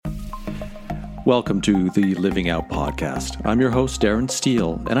Welcome to the Living Out Podcast. I'm your host, Darren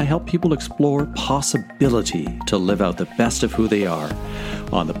Steele, and I help people explore possibility to live out the best of who they are.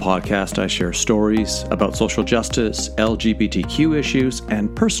 On the podcast, I share stories about social justice, LGBTQ issues,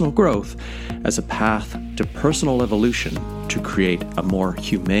 and personal growth as a path to personal evolution to create a more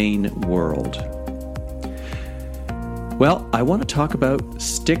humane world. Well, I want to talk about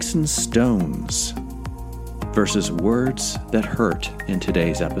sticks and stones versus words that hurt in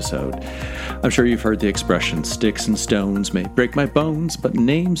today's episode. I'm sure you've heard the expression, sticks and stones may break my bones, but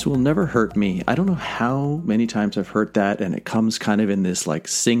names will never hurt me. I don't know how many times I've heard that, and it comes kind of in this like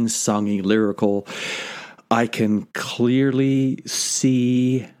sing-songy lyrical. I can clearly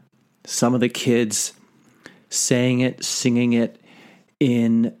see some of the kids saying it, singing it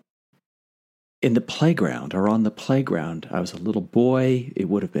in the playground or on the playground. I was a little boy. It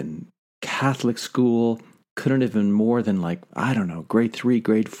would have been Catholic school. Couldn't have been more than grade 3,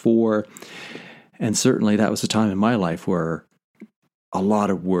 grade 4. And certainly that was a time in my life where a lot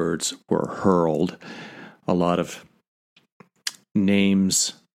of words were hurled. A lot of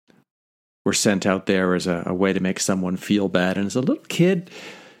names were sent out there as a way to make someone feel bad. And as a little kid,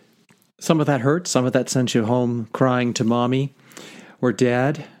 some of that hurt. Some of that sent you home crying to mommy or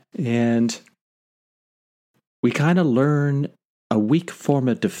dad. And we kind of learn a weak form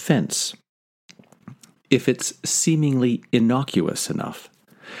of defense if it's seemingly innocuous enough.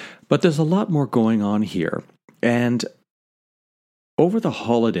 But there's a lot more going on here. And over the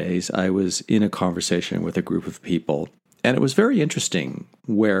holidays, I was in a conversation with a group of people, and it was very interesting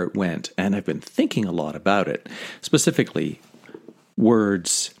where it went. And I've been thinking a lot about it, specifically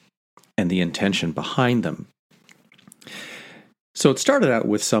words and the intention behind them. So it started out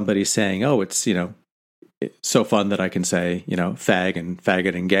with somebody saying, it's so fun that I can say,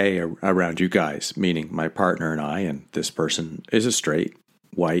 faggot and gay around you guys, meaning my partner and I, and this person is a straight,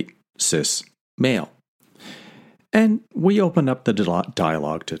 white, cis male. And we opened up the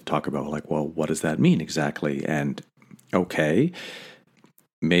dialogue to talk about, what does that mean exactly? And okay,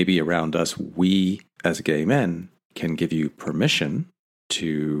 maybe around us, we as gay men can give you permission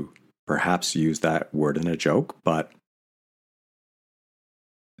to perhaps use that word in a joke, but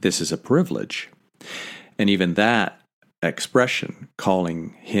this is a privilege. And even that expression,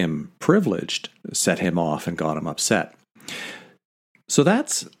 calling him privileged, set him off and got him upset. So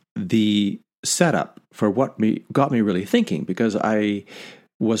that's the setup for what got me really thinking, because I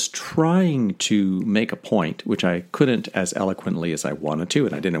was trying to make a point, which I couldn't as eloquently as I wanted to,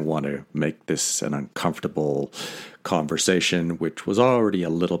 and I didn't want to make this an uncomfortable conversation, which was already a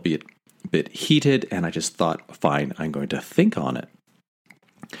little bit heated, and I just thought, fine, I'm going to think on it.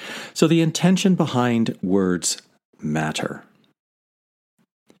 So the intention behind words matter.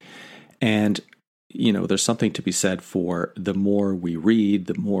 And, there's something to be said for the more we read,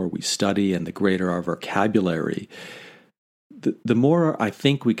 the more we study, and the greater our vocabulary, the more I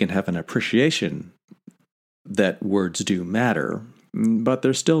think we can have an appreciation that words do matter. But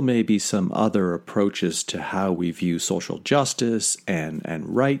there still may be some other approaches to how we view social justice and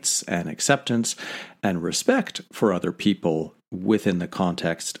rights and acceptance and respect for other people within the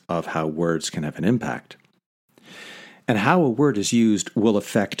context of how words can have an impact. And how a word is used will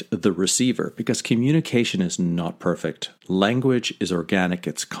affect the receiver, because communication is not perfect. Language is organic,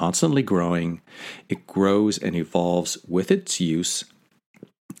 it's constantly growing. It grows and evolves with its use.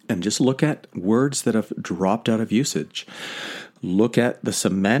 And just look at words that have dropped out of usage. Look at the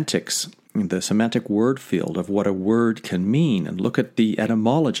semantics, the semantic word field of what a word can mean, and look at the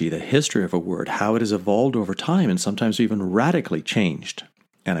etymology, the history of a word, how it has evolved over time and sometimes even radically changed.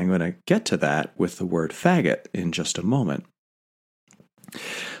 And I'm going to get to that with the word faggot in just a moment.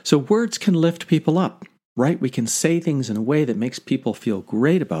 So words can lift people up, right? We can say things in a way that makes people feel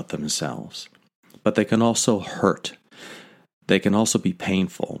great about themselves, but they can also hurt. They can also be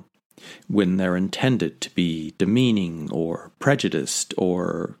painful when they're intended to be demeaning or prejudiced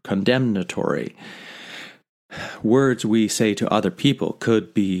or condemnatory. Words we say to other people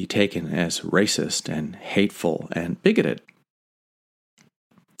could be taken as racist and hateful and bigoted.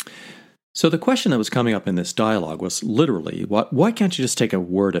 So the question that was coming up in this dialogue was literally, why can't you just take a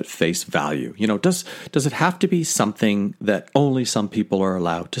word at face value? Does it have to be something that only some people are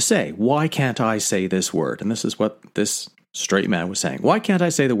allowed to say? Why can't I say this word? And this is what this straight man was saying. Why can't I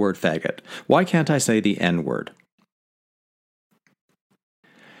say the word faggot? Why can't I say the N-word?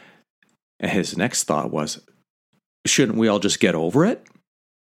 And his next thought was, shouldn't we all just get over it?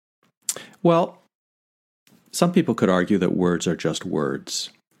 Well, some people could argue that words are just words,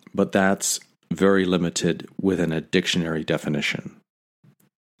 but that's very limited within a dictionary definition.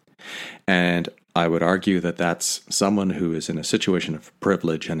 And I would argue that that's someone who is in a situation of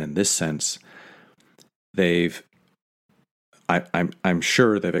privilege and in this sense I'm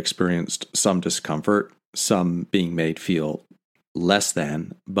sure they've experienced some discomfort, some being made feel less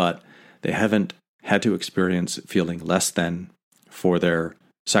than, but they haven't had to experience feeling less than for their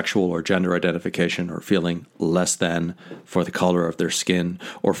sexual or gender identification, or feeling less than for the color of their skin,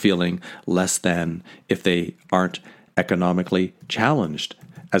 or feeling less than if they aren't economically challenged,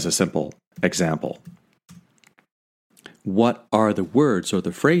 as a simple example. What are the words or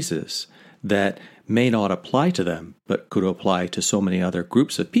the phrases that may not apply to them, but could apply to so many other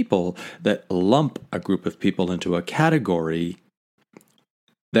groups of people, that lump a group of people into a category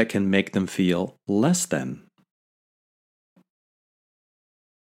that can make them feel less than?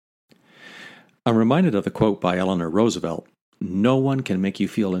 I'm reminded of the quote by Eleanor Roosevelt, "No one can make you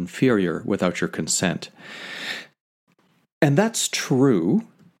feel inferior without your consent." And that's true,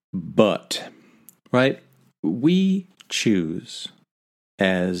 but, right, we choose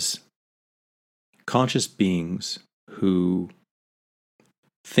as conscious beings who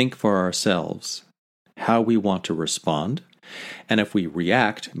think for ourselves how we want to respond. And if we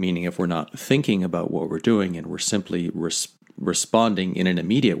react, meaning if we're not thinking about what we're doing and we're simply responding in an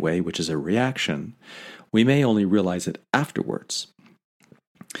immediate way, which is a reaction, we may only realize it afterwards.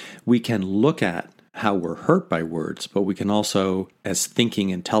 We can look at how we're hurt by words, but we can also, as thinking,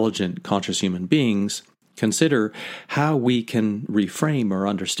 intelligent, conscious human beings, consider how we can reframe or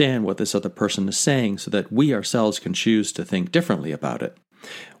understand what this other person is saying so that we ourselves can choose to think differently about it.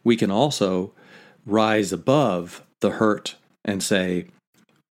 We can also rise above the hurt and say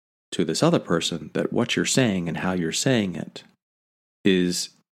to this other person that what you're saying and how you're saying it is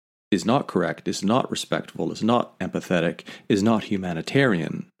not correct, is not respectful, is not empathetic, is not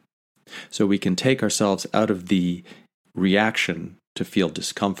humanitarian. So we can take ourselves out of the reaction to feel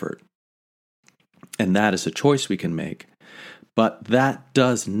discomfort. And that is a choice we can make. But that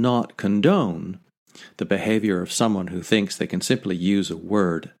does not condone the behavior of someone who thinks they can simply use a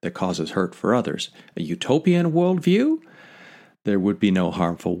word that causes hurt for others. A utopian worldview? There would be no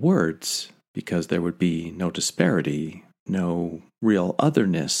harmful words, because there would be no disparity, no real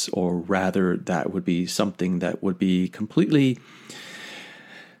otherness, or rather that would be something that would be completely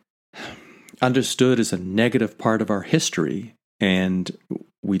understood as a negative part of our history, and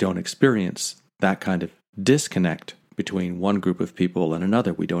we don't experience that kind of disconnect between one group of people and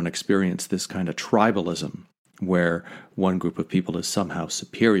another. We don't experience this kind of tribalism where one group of people is somehow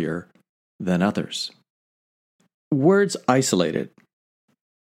superior than others. Words isolated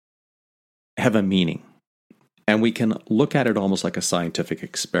have a meaning, and we can look at it almost like a scientific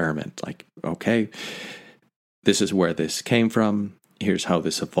experiment. Like, okay, this is where this came from, here's how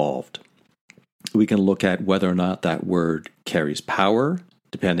this evolved. We can look at whether or not that word carries power,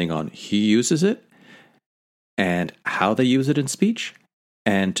 depending on who uses it, and how they use it in speech,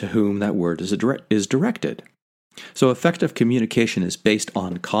 and to whom that word is directed. So effective communication is based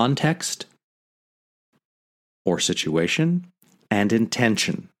on context or situation and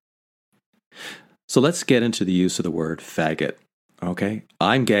intention. So let's get into the use of the word faggot. Okay,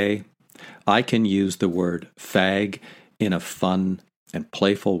 I'm gay. I can use the word fag in a fun and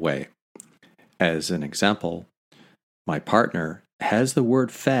playful way. As an example, my partner has the word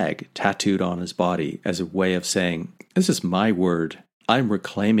fag tattooed on his body as a way of saying, this is my word, I'm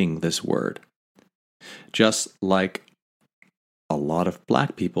reclaiming this word. Just like a lot of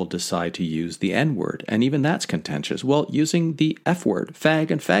black people decide to use the N-word, and even that's contentious. Well, using the F-word, fag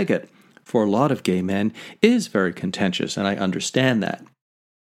and faggot, for a lot of gay men is very contentious, and I understand that.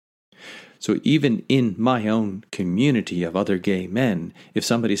 So even in my own community of other gay men, if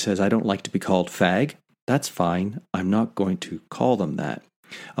somebody says, I don't like to be called fag, that's fine. I'm not going to call them that.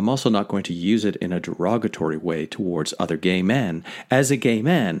 I'm also not going to use it in a derogatory way towards other gay men. As a gay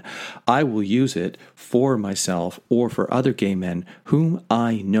man, I will use it for myself or for other gay men whom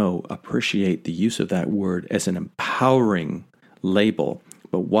I know appreciate the use of that word as an empowering label,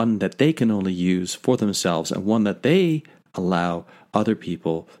 but one that they can only use for themselves, and one that they allow other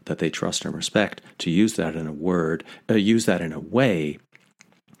people that they trust and respect to use that in a way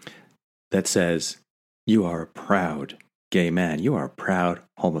that says, you are a proud gay man, you are a proud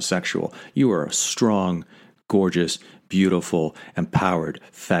homosexual, you are a strong, gorgeous, beautiful, empowered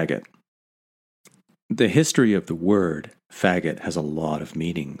faggot. The history of the word faggot has a lot of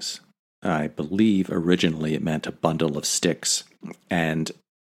meanings. I believe originally it meant a bundle of sticks, and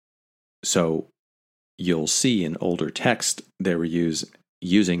so you'll see in older text they were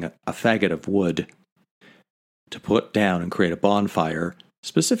using a faggot of wood to put down and create a bonfire,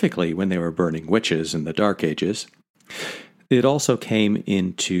 specifically when they were burning witches in the Dark Ages. It also came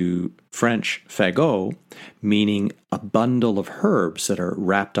into French fagot, meaning a bundle of herbs that are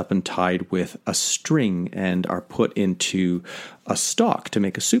wrapped up and tied with a string and are put into a stock to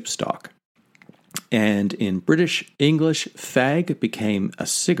make a soup stock. And in British English, fag became a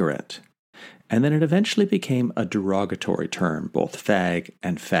cigarette. And then it eventually became a derogatory term, both fag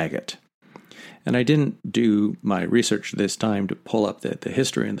and faggot. And I didn't do my research this time to pull up the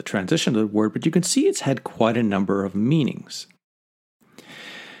history and the transition of the word, but you can see it's had quite a number of meanings.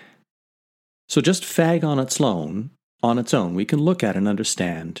 So just fag on its own, we can look at and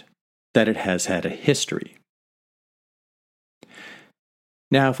understand that it has had a history.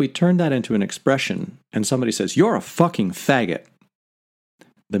 Now, if we turn that into an expression and somebody says, "You're a fucking faggot,"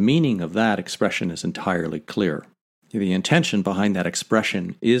 the meaning of that expression is entirely clear. The intention behind that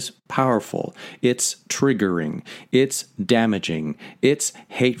expression is powerful. It's triggering. It's damaging. It's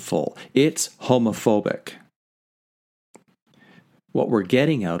hateful. It's homophobic. What we're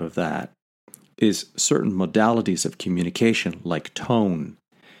getting out of that is certain modalities of communication, like tone.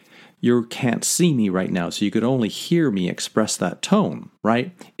 You can't see me right now, so you could only hear me express that tone,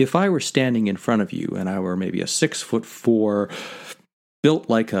 right? If I were standing in front of you and I were maybe a 6'4", built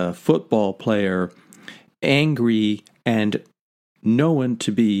like a football player, angry and known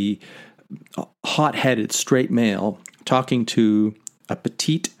to be a hot-headed straight male, talking to a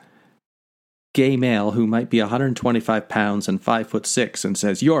petite gay male who might be 125 pounds and 5'6" and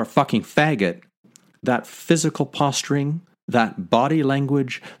says, "You're a fucking faggot," that physical posturing, that body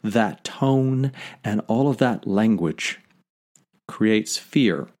language, that tone, and all of that language creates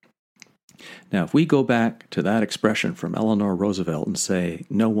fear. Now, if we go back to that expression from Eleanor Roosevelt and say,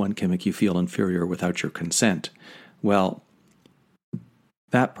 "No one can make you feel inferior without your consent," well,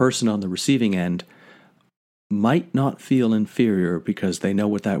 that person on the receiving end might not feel inferior because they know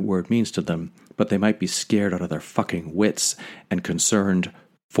what that word means to them, but they might be scared out of their fucking wits and concerned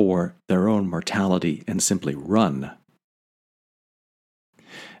for their own mortality and simply run.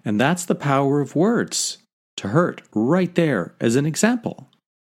 And that's the power of words to hurt, right there as an example.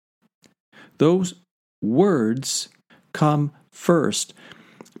 Those words come first,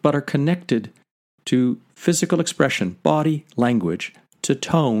 but are connected to physical expression, body language, to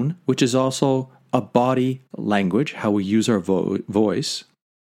tone, which is also a body language, how we use our voice,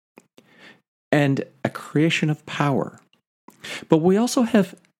 and a creation of power. But we also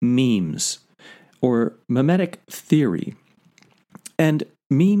have memes, or mimetic theory. And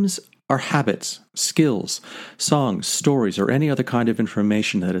memes are habits, skills, songs, stories, or any other kind of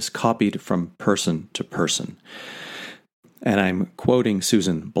information that is copied from person to person. And I'm quoting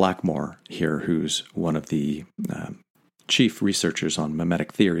Susan Blackmore here, who's one of the chief researchers on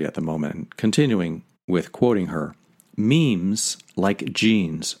mimetic theory at the moment. Continuing with quoting her, "Memes, like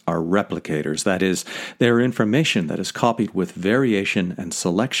genes, are replicators. That is, they are information that is copied with variation and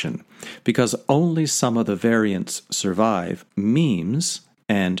selection. Because only some of the variants survive, memes,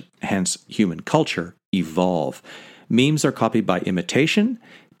 and hence human culture, evolve. Memes are copied by imitation,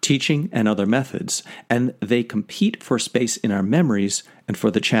 teaching, and other methods, and they compete for space in our memories and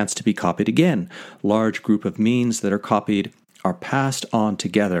for the chance to be copied again. Large group of memes that are copied are passed on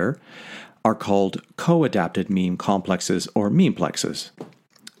together, are called co-adapted meme complexes or memeplexes."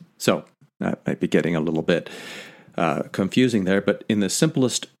 So, that might be getting a little bit confusing there, but in the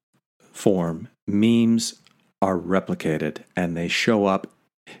simplest form, memes are replicated and they show up.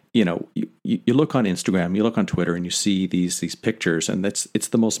 You know, you look on Instagram, you look on Twitter, and you see these pictures, and it's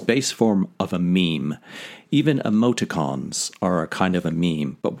the most base form of a meme. Even emoticons are a kind of a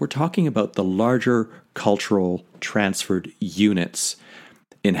meme, but we're talking about the larger cultural transferred units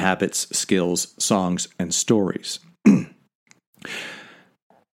in habits, skills, songs, and stories.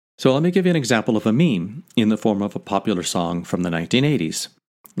 So let me give you an example of a meme in the form of a popular song from the 1980s.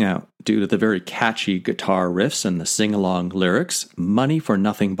 Now, due to the very catchy guitar riffs and the sing-along lyrics, "Money for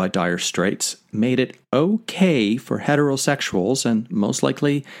Nothing" by Dire Straits made it okay for heterosexuals and most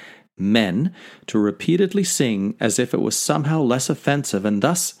likely men to repeatedly sing as if it was somehow less offensive and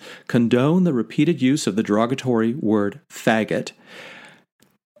thus condone the repeated use of the derogatory word faggot.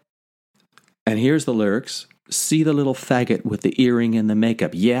 And here's the lyrics. "See the little faggot with the earring and the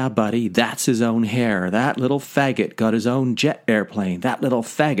makeup. Yeah, buddy, that's his own hair. That little faggot got his own jet airplane. That little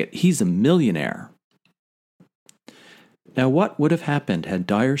faggot, he's a millionaire." Now, what would have happened had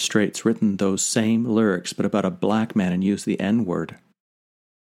Dire Straits written those same lyrics but about a black man and used the N-word?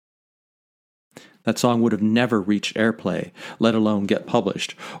 That song would have never reached airplay, let alone get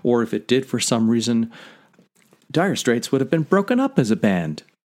published. Or if it did for some reason, Dire Straits would have been broken up as a band.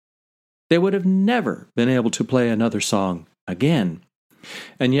 They would have never been able to play another song again.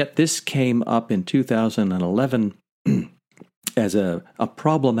 And yet this came up in 2011 as a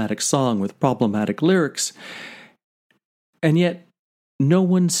problematic song with problematic lyrics, and yet no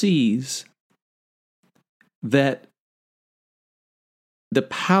one sees that the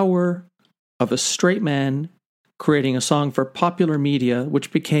power of a straight man creating a song for popular media,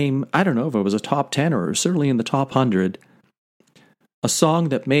 which became, I don't know if it was a top 10 or certainly in the top 100, a song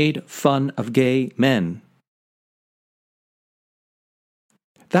that made fun of gay men.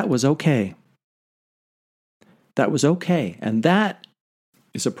 That was okay. That was okay. And that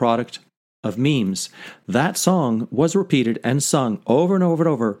is a product of memes. That song was repeated and sung over and over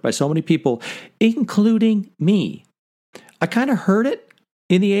and over by so many people, including me. I kind of heard it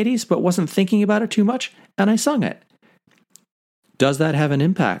in the 80s, but wasn't thinking about it too much, and I sung it. Does that have an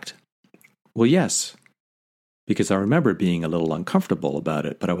impact? Well, yes, because I remember being a little uncomfortable about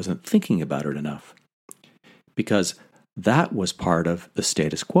it, but I wasn't thinking about it enough. Because that was part of the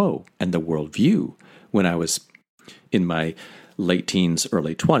status quo and the worldview when I was in my late teens,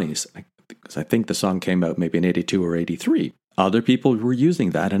 early 20s. I think the song came out maybe in 82 or 83. Other people were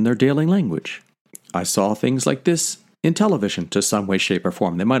using that in their daily language. I saw things like this in television to some way, shape, or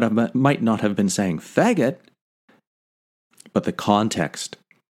form. They might not have been saying faggot, but the context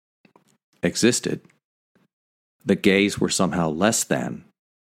existed. The gays were somehow less than.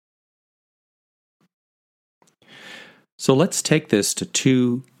 So let's take this to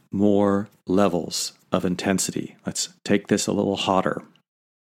 2 more levels of intensity. Let's take this a little hotter.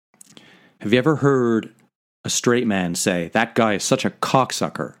 Have you ever heard a straight man say, "That guy is such a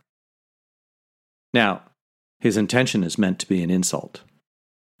cocksucker"? Now, his intention is meant to be an insult.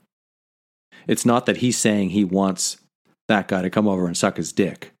 It's not that he's saying he wants that guy to come over and suck his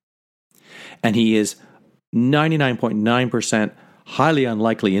dick. And he is 99.9% highly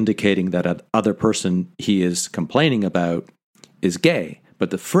unlikely indicating that other person he is complaining about is gay. But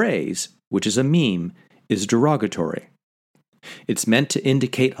the phrase, which is a meme, is derogatory. It's meant to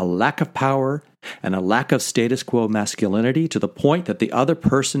indicate a lack of power and a lack of status quo masculinity to the point that the other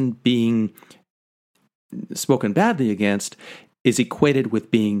person being spoken badly against is equated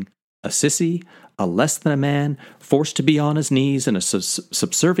with being a sissy, a less than a man, forced to be on his knees in a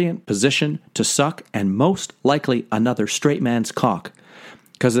subservient position to suck, and most likely another straight man's cock.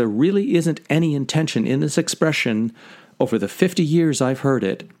 Because there really isn't any intention in this expression, over the 50 years I've heard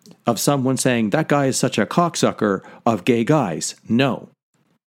it, of someone saying, "That guy is such a cocksucker," of gay guys. No.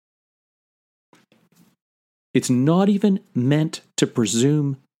 It's not even meant to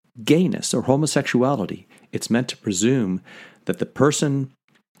presume gayness or homosexuality. It's meant to presume that the person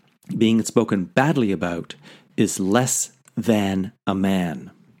being spoken badly about is less than a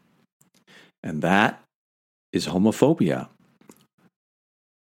man. And that is homophobia.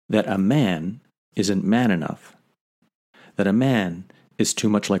 That a man isn't man enough. That a man is too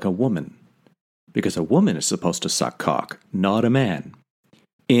much like a woman. Because a woman is supposed to suck cock, not a man.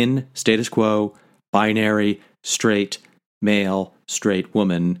 In status quo, binary, straight, male, straight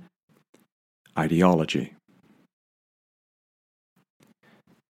woman ideology.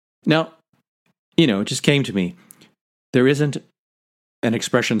 Now, it just came to me. There isn't an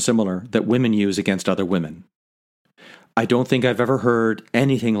expression similar that women use against other women. I don't think I've ever heard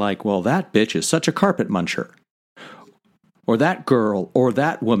anything like, "Well, that bitch is such a carpet muncher." Or "that girl or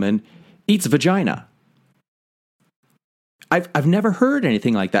that woman eats vagina." I've never heard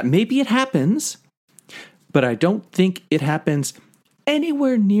anything like that. Maybe it happens, but I don't think it happens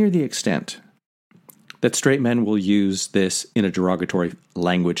anywhere near the extent that straight men will use this in a derogatory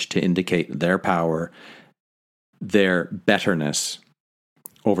language to indicate their power, their betterness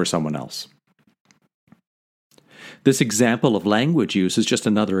over someone else. This example of language use is just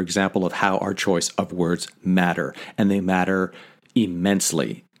another example of how our choice of words matter, and they matter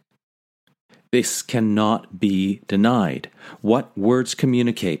immensely. This cannot be denied. What words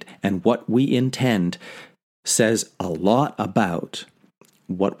communicate and what we intend says a lot about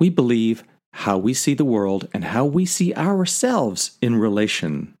what we believe, how we see the world, and how we see ourselves in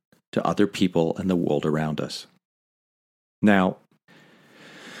relation to other people and the world around us. Now,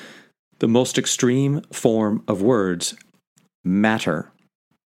 the most extreme form of words matter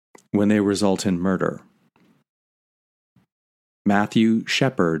when they result in murder. Matthew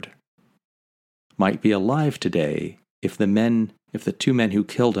Shepard might be alive today if the 2 men who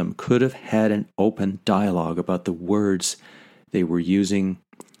killed him could have had an open dialogue about the words they were using,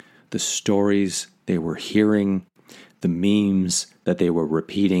 the stories they were hearing, the memes that they were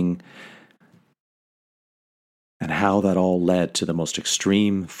repeating, and how that all led to the most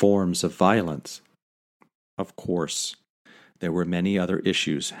extreme forms of violence. Of course, there were many other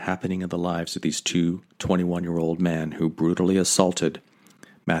issues happening in the lives of these 2 21-year-old men who brutally assaulted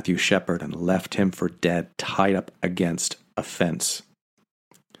Matthew Shepard and left him for dead, tied up against offense.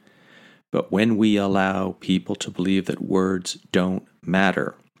 But when we allow people to believe that words don't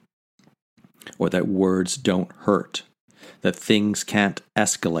matter, or that words don't hurt, that things can't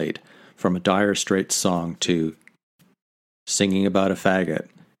escalate from a Dire Straits song to singing about a faggot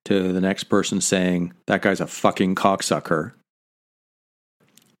to the next person saying, that guy's a fucking cocksucker,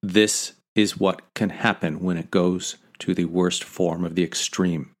 this is what can happen when it goes to the worst form of the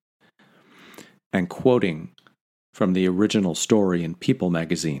extreme. And quoting from the original story in People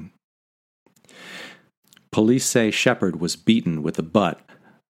magazine, police say Shepard was beaten with the butt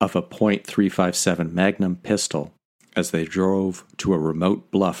of a .357 Magnum pistol as they drove to a remote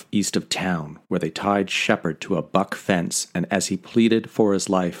bluff east of town, where they tied Shepard to a buck fence and, as he pleaded for his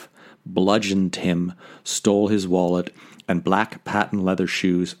life, bludgeoned him, stole his wallet and black patent leather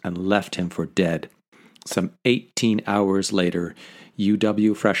shoes, and left him for dead. Some 18 hours later,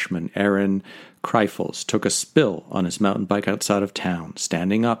 UW freshman Aaron Kreifels took a spill on his mountain bike outside of town.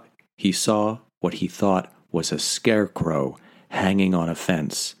 Standing up, he saw what he thought was a scarecrow hanging on a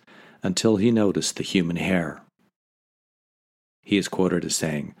fence, until he noticed the human hair. He is quoted as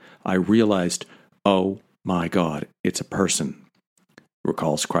saying, "I realized, oh my God, it's a person,"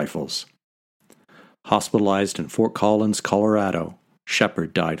 recalls Kreifels. Hospitalized in Fort Collins, Colorado,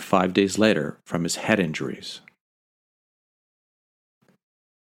 Shepard died 5 days later from his head injuries.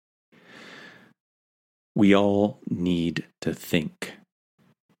 We all need to think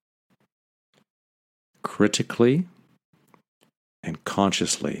critically and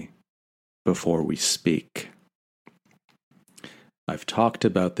consciously before we speak. I've talked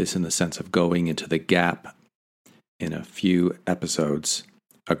about this in the sense of going into the gap in a few episodes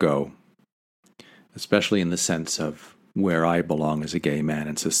ago, especially in the sense of where I belong as a gay man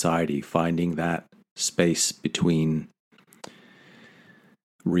in society, finding that space between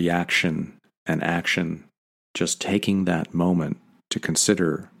reaction and action, just taking that moment to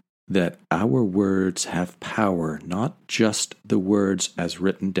consider that our words have power, not just the words as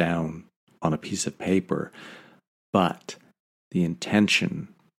written down on a piece of paper, but the intention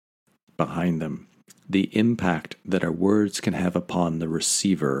behind them, the impact that our words can have upon the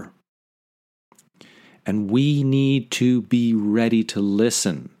receiver. And we need to be ready to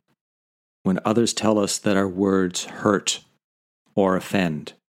listen when others tell us that our words hurt or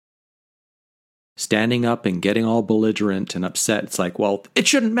offend. Standing up and getting all belligerent and upset, it's like, well, it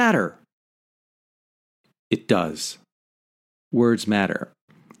shouldn't matter. It does. Words matter.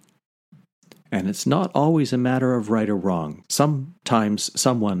 And it's not always a matter of right or wrong. Sometimes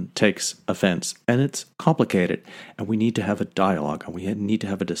someone takes offense, and it's complicated, and we need to have a dialogue, and we need to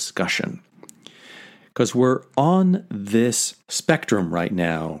have a discussion. Because we're on this spectrum right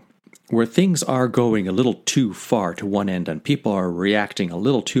now where things are going a little too far to one end, and people are reacting a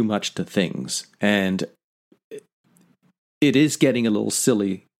little too much to things. And it is getting a little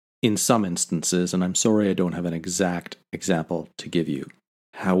silly in some instances, and I'm sorry I don't have an exact example to give you.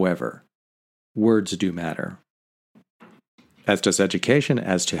 However, words do matter, as does education,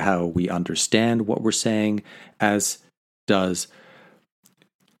 as to how we understand what we're saying, as does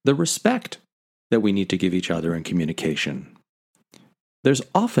the respect that we need to give each other in communication. There's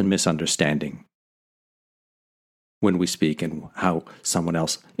often misunderstanding when we speak and how someone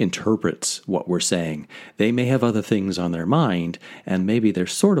else interprets what we're saying. They may have other things on their mind, and maybe they're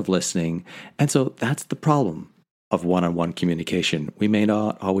sort of listening, and so that's the problem of one-on-one communication. We may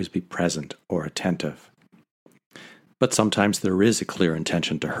not always be present or attentive. But sometimes there is a clear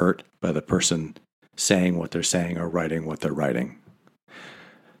intention to hurt by the person saying what they're saying or writing what they're writing.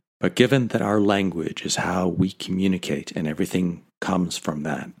 But given that our language is how we communicate and everything comes from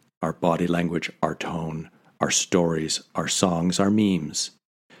that, our body language, our tone, our stories, our songs, our memes,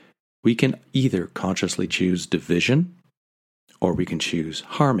 we can either consciously choose division or we can choose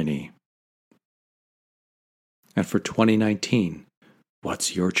harmony. And for 2019,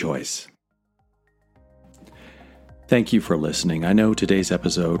 what's your choice? Thank you for listening. I know today's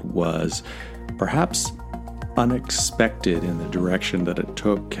episode was perhaps unexpected in the direction that it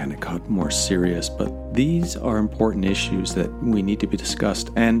took, and it got more serious, but these are important issues that we need to be discussed,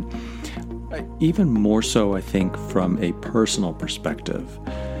 and even more so, I think, from a personal perspective.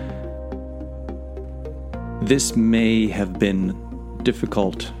 This may have been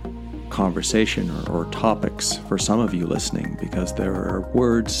difficult conversation or topics for some of you listening, because there are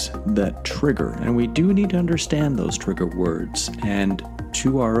words that trigger, and we do need to understand those trigger words, and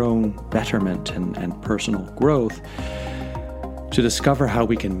to our own betterment and personal growth, to discover how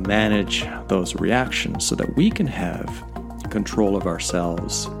we can manage those reactions so that we can have control of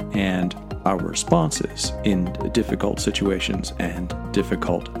ourselves and our responses in difficult situations and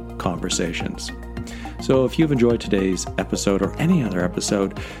difficult conversations. So if you've enjoyed today's episode or any other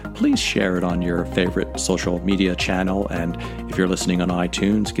episode, please share it on your favorite social media channel. And if you're listening on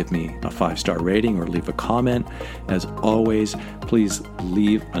iTunes, give me a 5-star rating or leave a comment. As always, please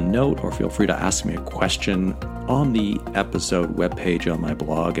leave a note or feel free to ask me a question on the episode webpage on my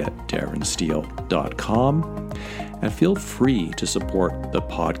blog at darrensteele.com. And feel free to support the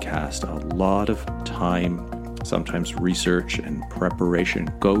podcast. A lot of time, sometimes research and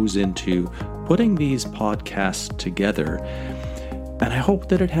preparation goes into putting these podcasts together. And I hope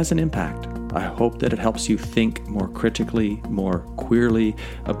that it has an impact. I hope that it helps you think more critically, more queerly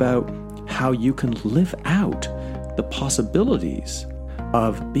about how you can live out the possibilities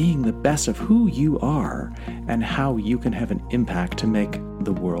of being the best of who you are and how you can have an impact to make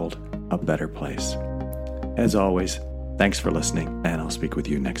the world a better place. As always, thanks for listening, and I'll speak with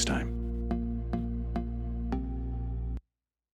you next time.